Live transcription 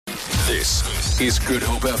This is Good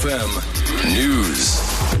Hope FM News.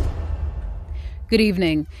 Good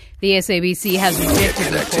evening. The SABC has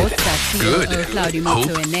rejected reports that COO Hlaudi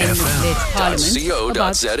Motsoeneng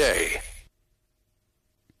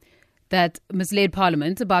misled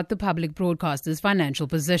Parliament about the public broadcaster's financial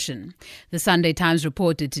position. The Sunday Times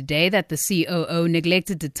reported today that the COO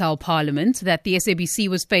neglected to tell Parliament that the SABC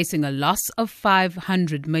was facing a loss of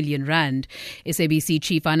 500 million rand. SABC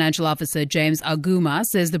Chief Financial Officer James Aguma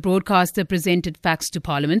says the broadcaster presented facts to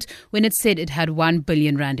Parliament when it said it had 1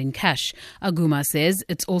 billion rand in cash. Aguma says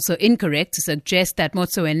it's also incorrect to suggest that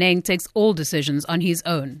Motsoeneng takes all decisions on his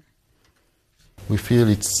own. We feel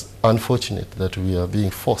it's unfortunate that we are being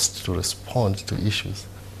forced to respond to issues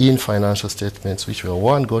in financial statements which were,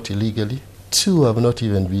 one, got illegally, two, have not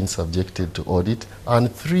even been subjected to audit,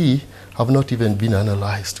 and three, have not even been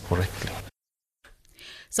analyzed correctly.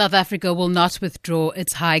 South Africa will not withdraw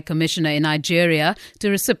its High Commissioner in Nigeria to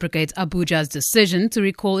reciprocate Abuja's decision to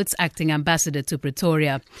recall its acting ambassador to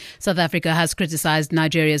Pretoria. South Africa has criticized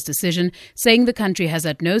Nigeria's decision, saying the country has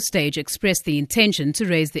at no stage expressed the intention to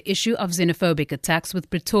raise the issue of xenophobic attacks with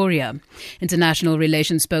Pretoria. International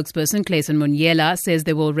Relations spokesperson Clayson Monyela says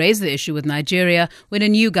they will raise the issue with Nigeria when a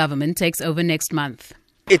new government takes over next month.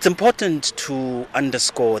 It's important to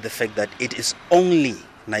underscore the fact that it is only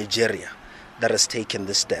Nigeria that has taken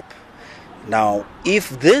this step. Now,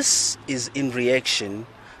 if this is in reaction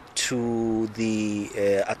to the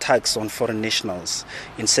attacks on foreign nationals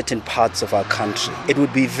in certain parts of our country, it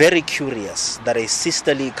would be very curious that a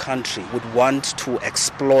sisterly country would want to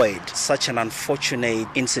exploit such an unfortunate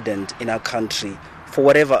incident in our country for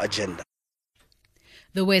whatever agenda.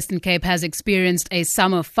 The Western Cape has experienced a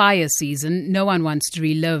summer fire season no one wants to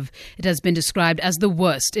relive. It has been described as the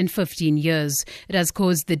worst in 15 years. It has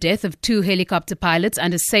caused the death of 2 helicopter pilots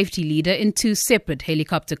and a safety leader in 2 separate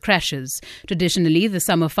helicopter crashes. Traditionally, the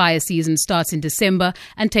summer fire season starts in December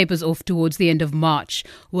and tapers off towards the end of March.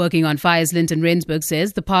 Working on fires, Linton Rensburg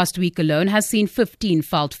says the past week alone has seen 15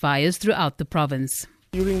 fault fires throughout the province.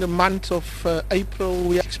 During the month of April,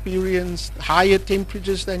 we experienced higher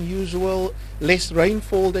temperatures than usual, less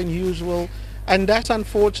rainfall than usual, and that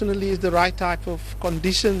unfortunately is the right type of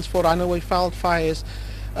conditions for runaway fault fires.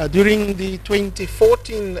 During the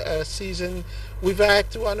 2014 season, we've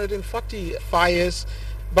had 240 fires,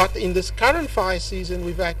 but in this current fire season,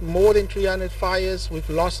 we've had more than 300 fires. We've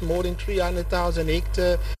lost more than 300,000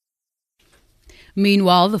 hectares.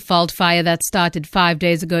 Meanwhile, the fault fire that started 5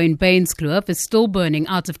 days ago in Bainskloof is still burning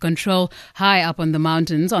out of control high up on the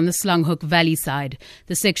mountains on the Slanghoek Valley side.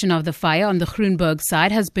 The section of the fire on the Groenberg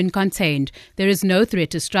side has been contained. There is no threat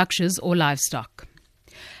to structures or livestock.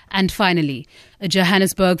 And finally, a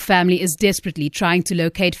Johannesburg family is desperately trying to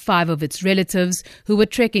locate 5 of its relatives who were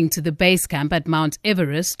trekking to the base camp at Mount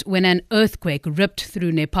Everest when an earthquake ripped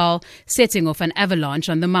through Nepal, setting off an avalanche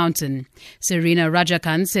on the mountain. Serena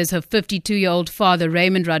Rajakant says her 52-year-old father,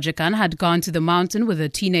 Raymond Rajakant, had gone to the mountain with her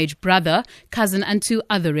teenage brother, cousin and 2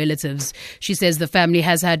 other relatives. She says the family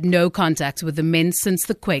has had no contact with the men since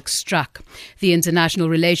the quake struck. The International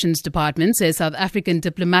Relations Department says South African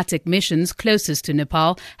diplomatic missions closest to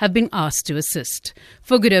Nepal have been asked to assist.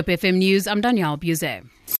 For Good Hope FM News, I'm Danielle Buzet.